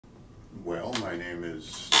Well, my name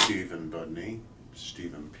is Stephen Budney,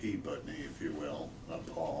 Stephen P Budney, if you will,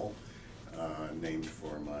 Paul, named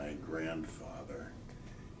for my grandfather.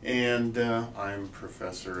 And I'm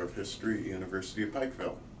professor of history at University of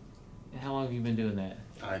Pikeville. And how long have you been doing that?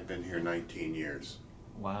 I've been here 19 years.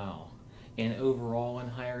 Wow. And overall in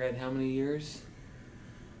higher ed, how many years?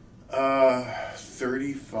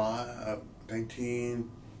 35, 19,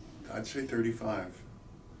 I'd say 35.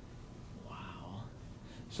 Wow.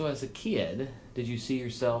 So as a kid, did you see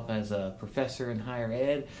yourself as a professor in higher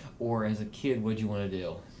ed, or as a kid, what did you want to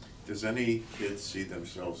do? Does any kid see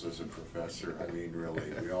themselves as a professor? I mean,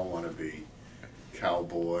 really, we all want to be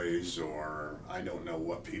cowboys, or I don't know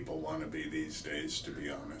what people want to be these days, to be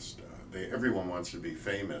honest. Everyone wants to be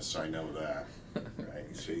famous, I know that,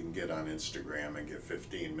 right? So you can get on Instagram and get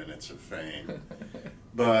 15 minutes of fame.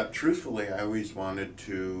 But truthfully, I always wanted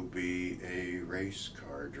to be a race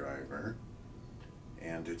car driver,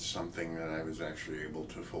 and it's something that I was actually able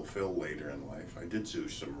to fulfill later in life. I did do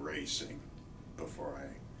some racing before I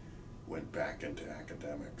went back into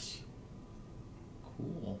academics.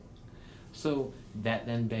 Cool. So that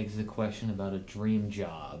then begs the question about a dream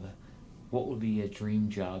job. What would be a dream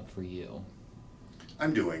job for you?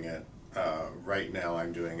 I'm doing it. Right now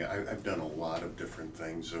I'm doing it. I've done a lot of different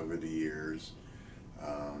things over the years.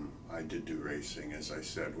 I did do racing, as I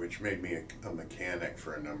said, which made me a mechanic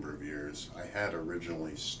for a number of years. I had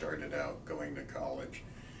originally started out going to college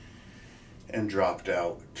and dropped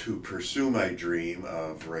out to pursue my dream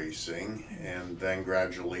of racing, and then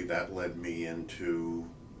gradually that led me into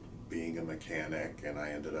being a mechanic, and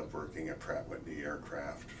I ended up working at Pratt Whitney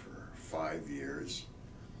Aircraft for 5 years,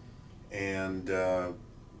 and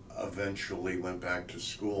eventually went back to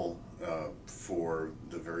school for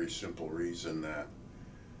the very simple reason that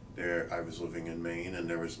I was living in Maine and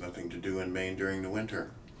there was nothing to do in Maine during the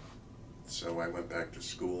winter. So I went back to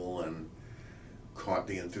school and caught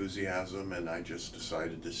the enthusiasm, and I just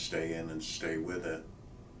decided to stay in and stay with it,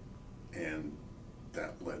 and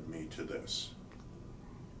that led me to this.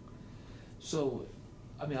 So,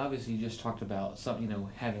 I mean, obviously you just talked about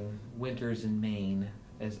having winters in Maine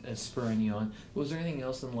as spurring you on. Was there anything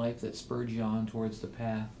else in life that spurred you on towards the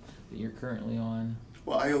path that you're currently on?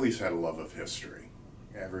 Well, I always had a love of history.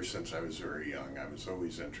 Ever since I was very young, I was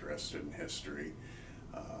always interested in history.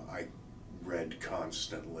 I read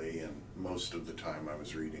constantly, and most of the time I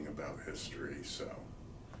was reading about history, so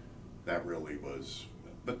that really was,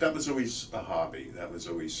 but that was always a hobby. That was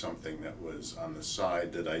always something that was on the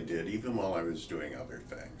side that I did, even while I was doing other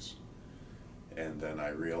things. And then I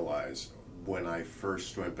realized when I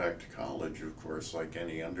first went back to college, of course, like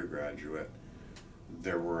any undergraduate,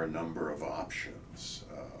 there were a number of options.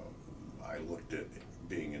 I looked at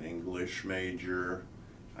being an English major,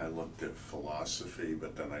 I looked at philosophy,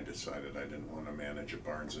 but then I decided I didn't want to manage a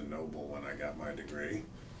Barnes & Noble when I got my degree.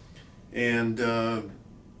 And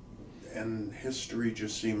history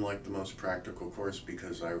just seemed like the most practical course,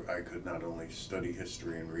 because I could not only study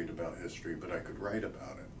history and read about history, but I could write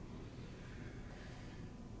about it.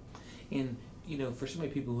 And, for so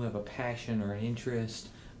many people who have a passion or an interest,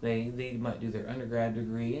 they might do their undergrad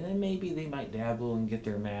degree, and then maybe they might dabble and get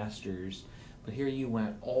their master's. But here you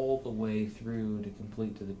went all the way through to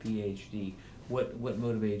complete to the PhD. What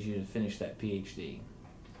motivated you to finish that PhD?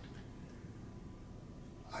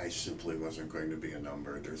 I simply wasn't going to be a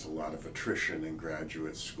number. There's a lot of attrition in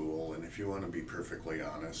graduate school, and if you want to be perfectly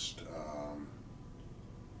honest,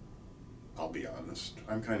 I'll be honest,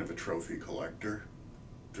 I'm kind of a trophy collector.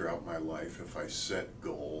 Throughout my life, if I set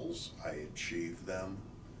goals, I achieve them.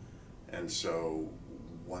 And so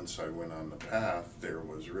once I went on the path, there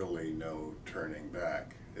was really no turning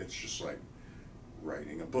back. It's just like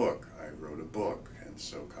writing a book. I wrote a book, and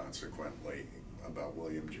so consequently about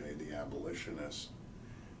William J. the abolitionist,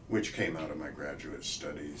 which came out of my graduate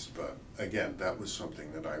studies. But again, that was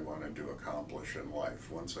something that I wanted to accomplish in life.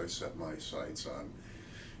 Once I set my sights on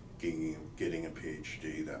getting a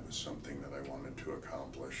PhD, that was something that I wanted to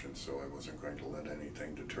accomplish, and so I wasn't going to let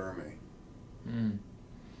anything deter me.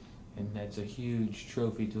 And that's a huge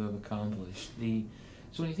trophy to have accomplished.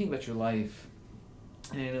 So when you think about your life,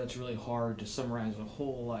 and I know it's really hard to summarize a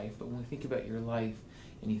whole life, but when we think about your life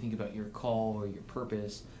and you think about your call or your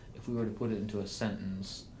purpose, if we were to put it into a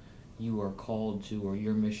sentence, you are called to, or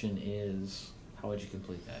your mission is, how would you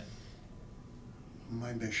complete that?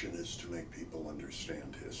 My mission is to make people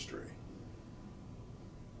understand history.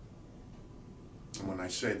 And when I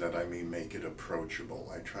say that, I mean make it approachable.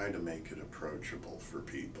 I try to make it approachable for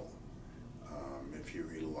people. If you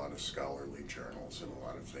read a lot of scholarly journals and a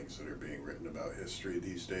lot of things that are being written about history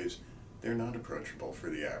these days, they're not approachable for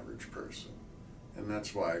the average person. And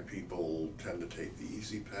that's why people tend to take the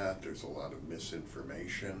easy path. There's a lot of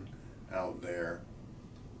misinformation out there.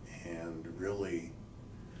 And really,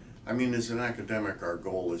 I mean, as an academic, our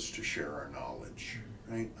goal is to share our knowledge,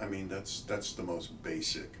 right? I mean, that's the most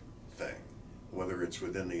basic thing, whether it's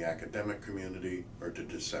within the academic community or to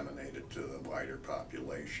disseminate it to the wider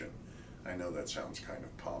population. I know that sounds kind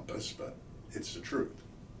of pompous, but it's the truth.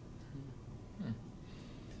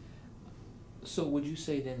 So would you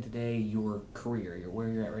say then today your career, where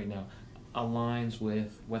you're at right now, aligns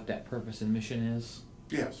with what that purpose and mission is?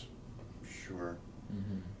 Yes, sure.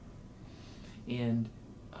 And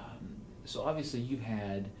so obviously you've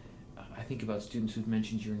had, I think about students who've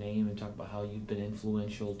mentioned your name and talk about how you've been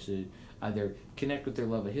influential to either connect with their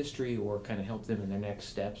love of history or kind of help them in their next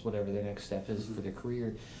steps, whatever their next step is for their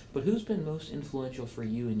career. But who's been most influential for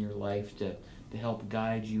you in your life to help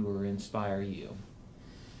guide you or inspire you?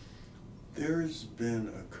 There's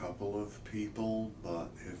been a couple of people, but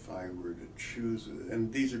if I were to choose, and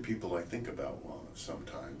these are people I think about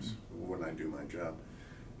sometimes when I do my job.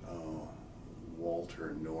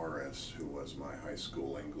 Walter Norris, who was my high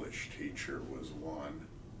school English teacher, was one,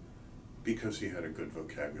 because he had a good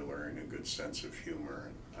vocabulary and a good sense of humor,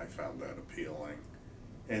 and I found that appealing.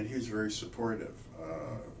 And he was very supportive,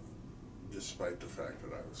 despite the fact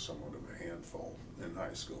that I was somewhat of a handful in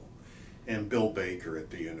high school. And Bill Baker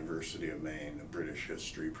at the University of Maine, a British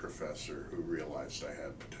history professor who realized I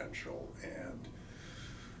had potential and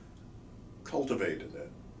cultivated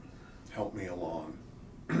it, helped me along.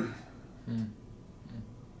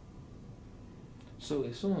 So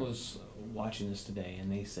if someone was watching this today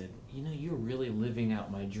and they said, you know, you're really living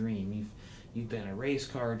out my dream. You've been a race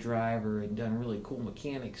car driver and done really cool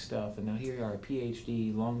mechanic stuff, and now here you are, a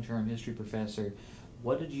PhD, long-term history professor.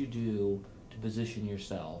 What did you do to position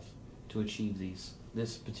yourself to achieve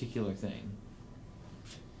this particular thing?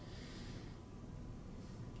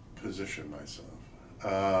 Position myself.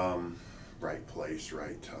 Right place,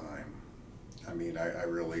 right time. I mean, I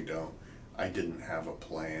really don't. I didn't have a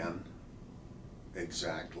plan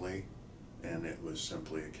exactly, and it was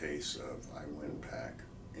simply a case of I went back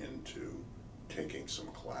into taking some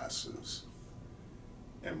classes,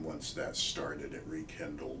 and once that started, it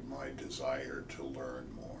rekindled my desire to learn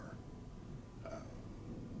more.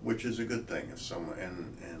 Which is a good thing if someone,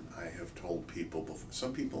 and I have told people before,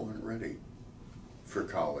 some people aren't ready for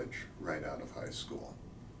college right out of high school.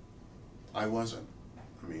 I wasn't.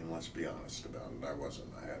 I mean, let's be honest about it, I wasn't.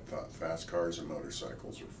 I had thought fast cars and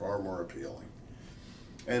motorcycles were far more appealing.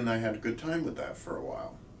 And I had a good time with that for a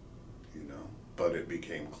while, you know. But it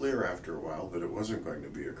became clear after a while that it wasn't going to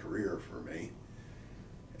be a career for me.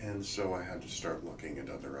 And so I had to start looking at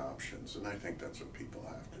other options, and I think that's what people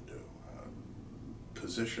have to do.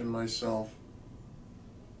 Position myself.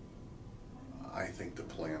 I think the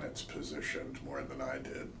planet's positioned more than I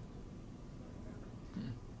did.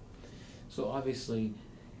 So obviously,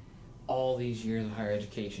 all these years of higher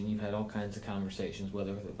education, you've had all kinds of conversations,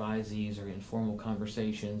 whether with advisees or informal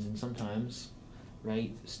conversations, and sometimes,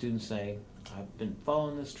 right, students say, I've been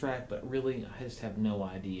following this track, but really I just have no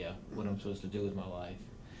idea what I'm supposed to do with my life.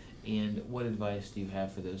 And what advice do you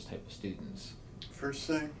have for those type of students? First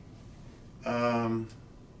thing,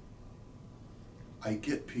 I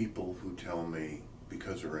get people who tell me,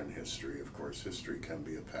 because we're in history, of course, history can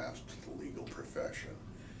be a path to the legal profession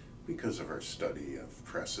because of our study of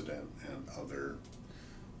precedent and other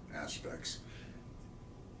aspects.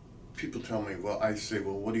 People tell me, well, I say,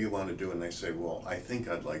 well, what do you want to do? And they say, well, I think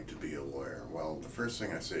I'd like to be a lawyer. Well, the first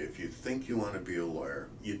thing I say, if you think you want to be a lawyer,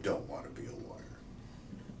 you don't want to be a lawyer.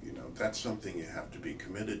 You know, that's something you have to be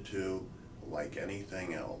committed to, like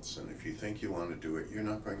anything else. And if you think you want to do it, you're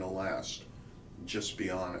not going to last. Just be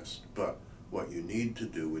honest. But what you need to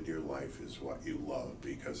do with your life is what you love,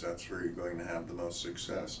 because that's where you're going to have the most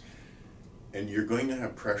success. And you're going to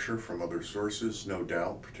have pressure from other sources, no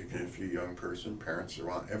doubt, particularly if you're a young person. Parents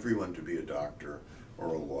want everyone to be a doctor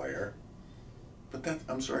or a lawyer. But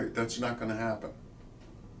I'm sorry, that's not going to happen.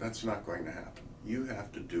 That's not going to happen. You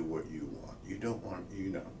have to do what you want. You don't want,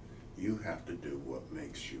 you have to do what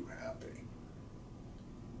makes you happy.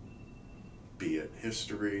 Be it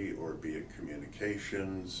history or be it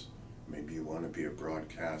communications. Maybe you want to be a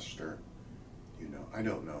broadcaster. I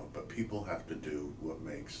don't know, but people have to do what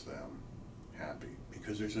makes them happy,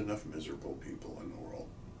 because there's enough miserable people in the world.